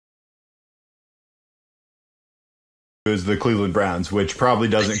is the Cleveland Browns, which probably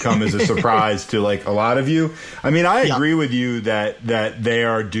doesn't come as a surprise to like a lot of you. I mean, I agree with you that they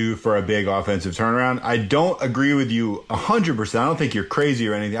are due for a big offensive turnaround. I don't agree with you 100%. I don't think you're crazy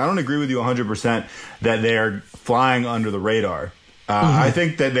or anything. I don't agree with you 100% that they are flying under the radar. I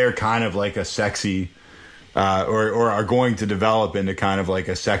think that they're kind of like a sexy, or are going to develop into kind of like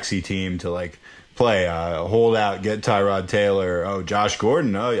a sexy team to like play, hold out, get Tyrod Taylor, Josh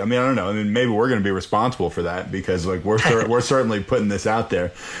Gordon. I mean, I don't know. I mean, maybe we're going to be responsible for that because like we're certainly putting this out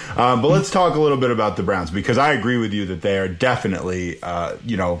there. But let's talk a little bit about the Browns, because I agree with you that they are definitely,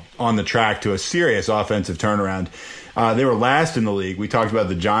 on the track to a serious offensive turnaround. They were last in the league. We talked about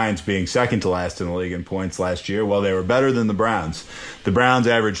the Giants being second to last in the league in points last year. Well, they were better than the Browns. The Browns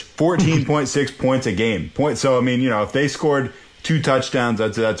averaged 14.6 points a game. So, I mean, if they scored 2 touchdowns,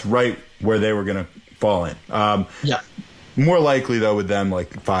 that's right where they were going to fall in. More likely, though, with them,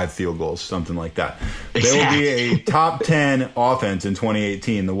 like 5 field goals, something like that. Exactly. They will be a top 10 offense in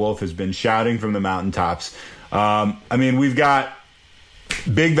 2018. The Wolf has been shouting from the mountaintops. I mean, we've got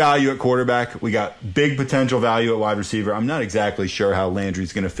big value at quarterback. We got big potential value at wide receiver. I'm not exactly sure how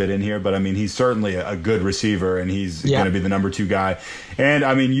Landry's going to fit in here, but I mean, he's certainly a good receiver, and he's going to be the number 2 guy. And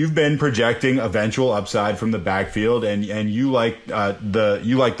I mean, you've been projecting eventual upside from the backfield, and you like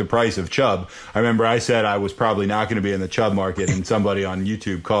the price of Chubb. I remember I said I was probably not going to be in the Chubb market, and somebody on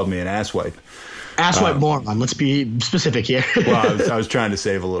YouTube called me an asswipe. Asswipe moron. Let's be specific here. Well, I was trying to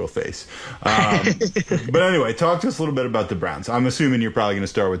save a little face. But anyway, talk to us a little bit about the Browns. I'm assuming you're probably going to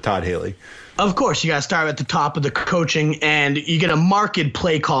start with Todd Haley. Of course, you got to start at the top of the coaching, and you get a marked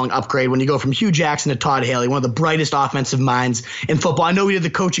play calling upgrade when you go from Hugh Jackson to Todd Haley, one of the brightest offensive minds in football. I know we did the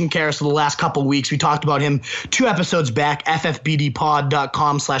coaching carousel the last couple of weeks. We talked about him 2 episodes back,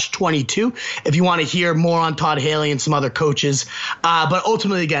 ffbdpod.com/22, if you want to hear more on Todd Haley and some other coaches. But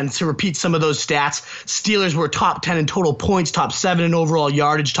ultimately, again, to repeat some of those stats, Steelers were top 10 in total points, top 7 in overall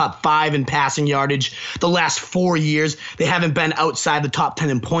yardage, top 5 in passing yardage. The last 4 years, they haven't been outside the top 10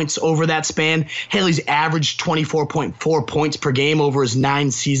 in points over that span. Haley's averaged 24.4 points per game over his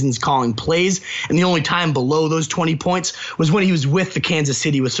 9 seasons calling plays, and the only time below those 20 points was when he was with the Kansas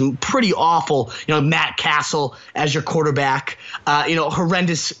City with some pretty awful, Matt Castle as your quarterback,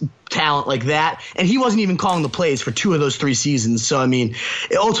 horrendous talent like that, and he wasn't even calling the plays for 2 of those 3 seasons. So I mean,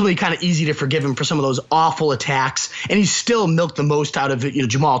 ultimately kind of easy to forgive him for some of those awful attacks, and he still milked the most out of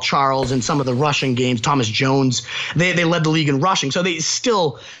Jamal Charles and some of the rushing games. Thomas Jones, they led the league in rushing, so they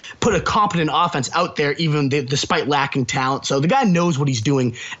still put a competent offense out there even despite lacking talent. So the guy knows what he's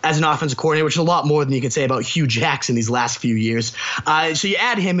doing as an offensive coordinator, which is a lot more than you can say about Hugh Jackson these last few years. So you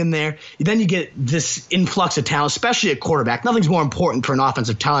add him in there, then you get this influx of talent, especially at quarterback. Nothing's more important for an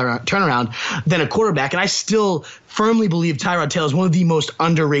offensive turnaround than a quarterback, and I still firmly believe Tyrod Taylor is one of the most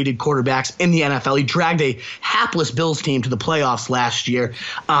underrated quarterbacks in the NFL. He dragged a hapless Bills team to the playoffs last year,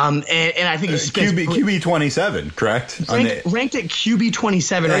 and I think he's QB 27, correct? Ranked at QB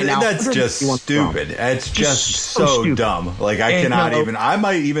 27 right now. That's just stupid. It's just so dumb. Like I cannot even.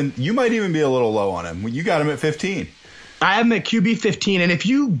 You might even be a little low on him. You got him at 15. I have him at QB 15, and if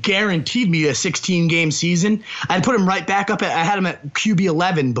you guaranteed me a 16-game season, I'd put him right back up. I had him at QB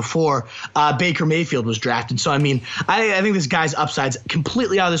 11 before Baker Mayfield was drafted. So, I mean, I think this guy's upside's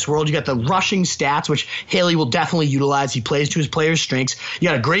completely out of this world. You got the rushing stats, which Haley will definitely utilize. He plays to his players' strengths. You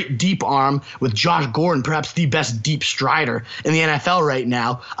got a great deep arm with Josh Gordon, perhaps the best deep strider in the NFL right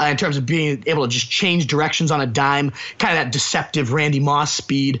now, in terms of being able to just change directions on a dime, kind of that deceptive Randy Moss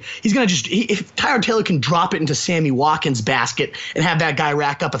speed. He's going to if Tyrod Taylor can drop it into Sammy Watkins' basket and have that guy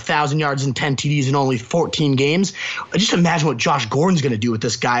rack up 1,000 yards and 10 TDs in only 14 games. Just imagine what Josh Gordon's going to do with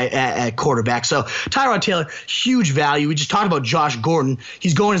this guy at quarterback. So Tyrod Taylor, huge value. We just talked about Josh Gordon.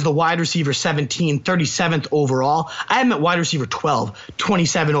 He's going as the wide receiver 17, 37th overall. I have him at wide receiver 12,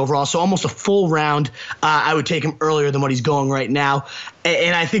 27 overall. So almost a full round. I would take him earlier than what he's going right now.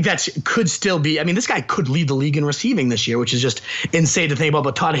 And I think that could still be – I mean, this guy could lead the league in receiving this year, which is just insane to think about.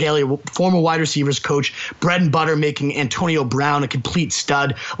 But Todd Haley, former wide receivers coach, bread and butter, making Antonio Brown a complete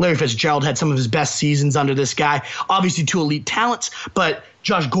stud. Larry Fitzgerald had some of his best seasons under this guy. Obviously 2 elite talents, but –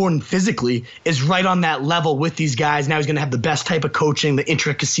 Josh Gordon physically is right on that level with these guys. Now he's going to have the best type of coaching, the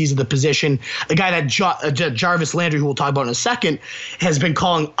intricacies of the position. The guy that Jarvis Landry, who we'll talk about in a second, has been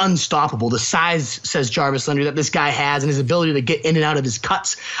calling unstoppable. The size, says Jarvis Landry, that this guy has and his ability to get in and out of his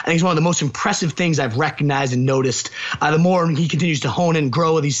cuts, I think is one of the most impressive things I've recognized and noticed. The more he continues to hone and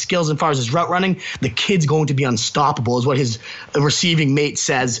grow these skills as far as his route running, the kid's going to be unstoppable is what his receiving mate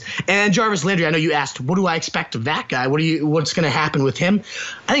says. And Jarvis Landry, I know you asked, what do I expect of that guy? What's going to happen with him?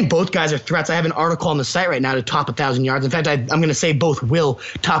 I think both guys are threats. I have an article on the site right now to top 1,000 yards. In fact, I'm going to say both will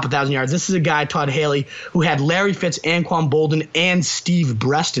top 1,000 yards. This is a guy, Todd Haley, who had Larry Fitz, Anquan Bolden, and Steve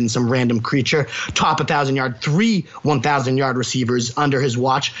Breston, some random creature, top 1,000 yard, 3 1,000-yard receivers under his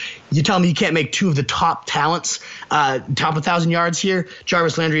watch. You tell me you can't make two of the top talents top 1,000 yards here.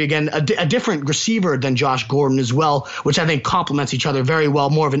 Jarvis Landry, again, a different receiver than Josh Gordon as well, which I think complements each other very well.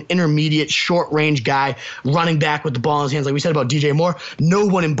 More of an intermediate, short-range guy, running back with the ball in his hands. Like we said about DJ Moore, no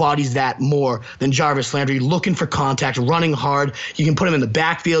one embodies that more than Jarvis Landry, looking for contact, running hard. You can put him in the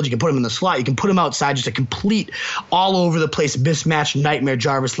backfield. You can put him in the slot. You can put him outside. Just a complete all-over-the-place mismatch nightmare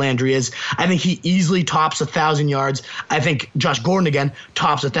Jarvis Landry is. I think he easily tops 1,000 yards. I think Josh Gordon, again,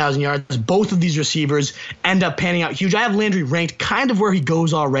 tops 1,000 yards. Both of these receivers end up panning out huge. I have Landry ranked kind of where he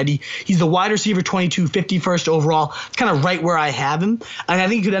goes already. He's the wide receiver 22, 51st overall. It's kind of right where I have him. And I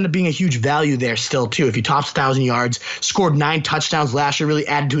think he could end up being a huge value there still, too. If he tops 1,000 yards, scored 9 touchdowns last year, really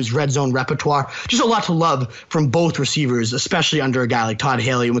added to his red zone repertoire. Just a lot to love from both receivers, especially under a guy like Todd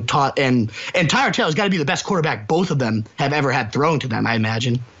Haley. And with Todd and Tyrod Taylor's got to be the best quarterback both of them have ever had thrown to them, I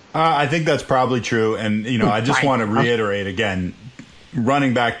imagine. I think that's probably true. And, I just want to reiterate again,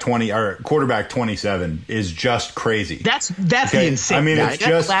 running back 20 or quarterback 27 is just crazy. That's the insane. I mean, guy.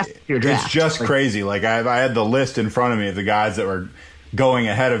 it's just crazy. Like I had the list in front of me of the guys that were going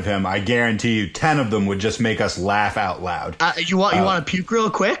ahead of him. I guarantee you 10 of them would just make us laugh out loud. You want to puke real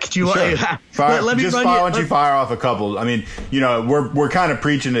quick? Do you want? Sure. Why don't you fire off a couple? I mean, we're kind of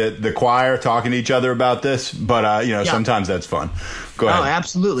preaching to the choir, talking to each other about this, but sometimes that's fun. Go ahead. Oh,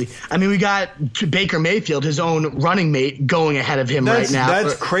 absolutely. I mean, we got Baker Mayfield, his own running mate, going ahead of him right now.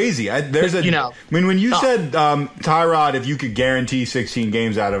 That's crazy. When you said Tyrod, if you could guarantee 16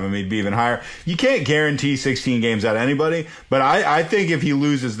 games out of him, he'd be even higher. You can't guarantee 16 games out of anybody, but I think if he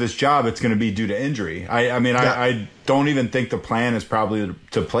loses this job, it's going to be due to injury. I don't even think the plan is probably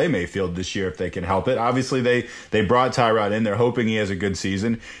to play Mayfield this year if they can help it. Obviously, they brought Tyrod in. They're hoping he has a good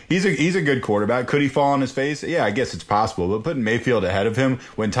season. He's a good quarterback. Could he fall on his face? Yeah, I guess it's possible. But putting Mayfield ahead of him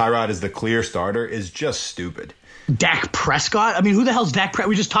when Tyrod is the clear starter is just stupid. Dak Prescott? I mean, who the hell's Dak Prescott?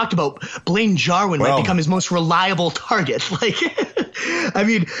 We just talked about Blaine Jarwin might become his most reliable target. Like, I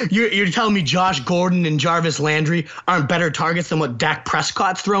mean, you're telling me Josh Gordon and Jarvis Landry aren't better targets than what Dak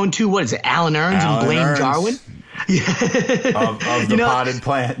Prescott's thrown to? What is it, Alan Ernst and Blaine Jarwin? Yeah. of the potted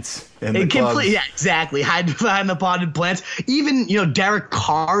plants in the clubs. Yeah, exactly. Hide behind the potted plants. Even, Derek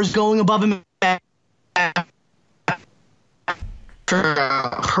Carr's going above him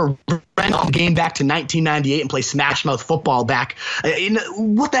her game back to 1998 and play Smash Mouth football back.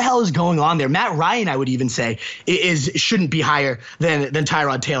 What the hell is going on there? Matt Ryan, I would even say, shouldn't be higher than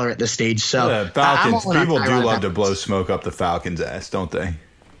Tyrod Taylor at this stage. So yeah, Falcons, people do love to blow smoke up the Falcons' ass, don't they?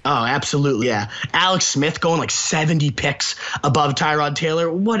 Oh, absolutely, yeah. Alex Smith going like 70 picks above Tyrod Taylor.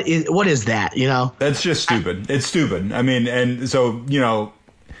 What is that, That's just stupid. It's stupid. I mean, and so,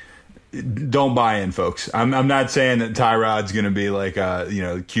 don't buy in, folks. I'm not saying that Tyrod's going to be like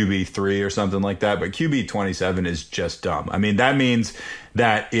QB3 or something like that, but QB 27 is just dumb. I mean, that means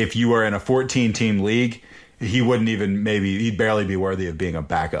that if you were in a 14-team league, he'd barely be worthy of being a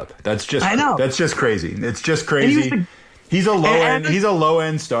backup. That's just crazy. It's just crazy. He's a low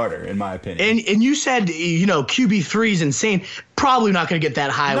end starter, in my opinion. And you said QB3 is insane. Probably not going to get that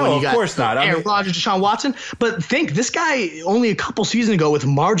high when you got Aaron Rodgers, Deshaun Watson. But think, this guy only a couple seasons ago with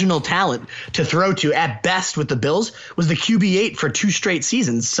marginal talent to throw to, at best with the Bills, was the QB8 for 2 straight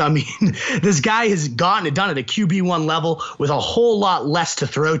seasons. So, I mean, this guy has gotten it done at a QB1 level with a whole lot less to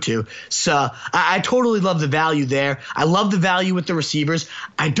throw to. So I totally love the value there. I love the value with the receivers.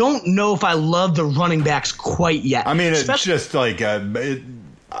 I don't know if I love the running backs quite yet. I mean, it's just like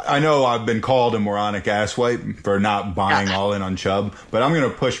I know I've been called a moronic asswipe for not buying all in on Chubb, but I'm going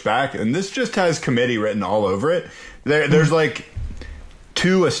to push back, and this just has committee written all over it. There's like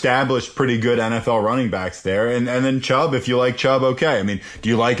 2 established pretty good NFL running backs there, and then Chubb, if you like Chubb, okay. I mean, do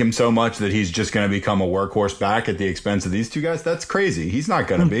you like him so much that he's just going to become a workhorse back at the expense of these 2 guys? That's crazy. He's not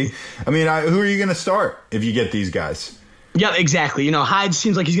going to be. I mean, who are you going to start if you get these guys? Yeah, exactly. Hyde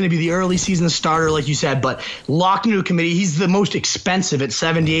seems like he's going to be the early season starter, like you said, but locked into a committee. He's the most expensive at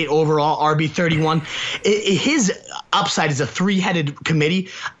 78 overall, RB31. His upside is a 3-headed committee.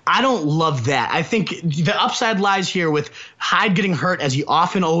 I don't love that. I think the upside lies here with Hyde getting hurt, as he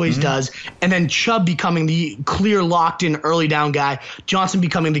often always does, and then Chubb becoming the clear locked-in early down guy, Johnson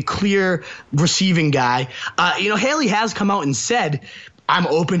becoming the clear receiving guy. Haley has come out and said, I'm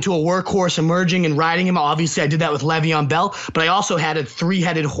open to a workhorse emerging and riding him. Obviously, I did that with Le'Veon Bell, but I also had a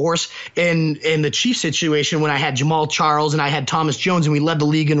three-headed horse in the Chiefs situation when I had Jamal Charles and I had Thomas Jones, and we led the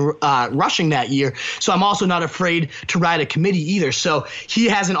league in rushing that year. So I'm also not afraid to ride a committee either. So he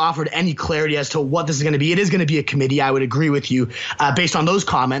hasn't offered any clarity as to what this is going to be. It is going to be a committee. I would agree with you based on those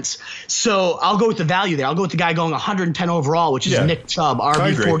comments. So I'll go with the value there. I'll go with the guy going 110 overall, which is Nick Chubb,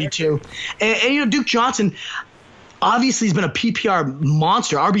 RB42. And Duke Johnson, obviously, he's been a PPR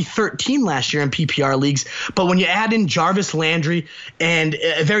monster, RB13 last year in PPR leagues. But when you add in Jarvis Landry and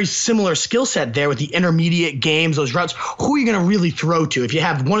a very similar skill set there with the intermediate games, those routes, who are you going to really throw to? If you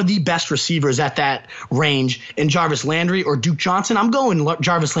have one of the best receivers at that range in Jarvis Landry or Duke Johnson, I'm going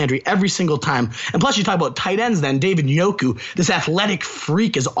Jarvis Landry every single time. And plus, you talk about tight ends then. David Njoku, this athletic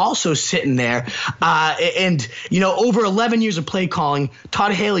freak, is also sitting there. Over 11 years of play calling,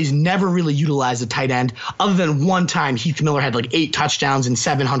 Todd Haley's never really utilized a tight end other than one time Heath Miller had like 8 touchdowns and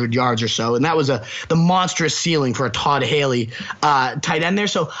 700 yards or so, and that was the monstrous ceiling for a Todd Haley tight end there.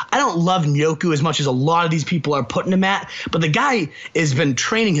 So I don't love Njoku as much as a lot of these people are putting him at, but the guy has been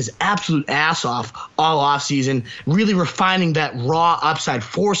training his absolute ass off all offseason, really refining that raw upside,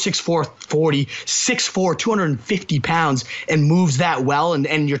 4'6'4", 40, 6'4", 250 pounds, and moves that well,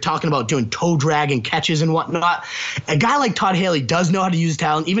 and you're talking about doing toe drag and catches and whatnot. A guy like Todd Haley does know how to use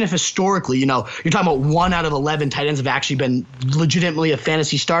talent, even if historically, you're talking about 1 out of 11 tight ends have actually been legitimately a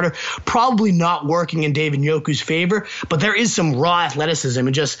fantasy starter. Probably not working in David Njoku's favor, but there is some raw athleticism,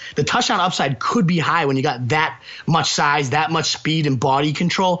 and just the touchdown upside could be high when you got that much size, that much speed and body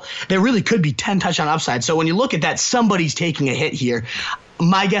control. There really could be 10 touchdown upside. So when you look at that, somebody's taking a hit here.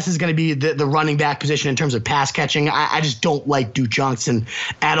 My guess is going to be the running back position in terms of pass catching. I just don't like Duke Johnson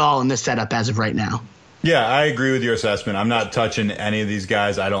at all in this setup as of right now. Yeah, I agree with your assessment. I'm not touching any of these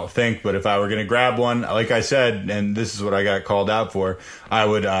guys, I don't think. But if I were going to grab one, like I said, and this is what I got called out for, I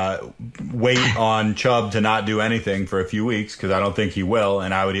would wait on Chubb to not do anything for a few weeks because I don't think he will.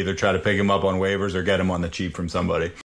 And I would either try to pick him up on waivers or get him on the cheap from somebody.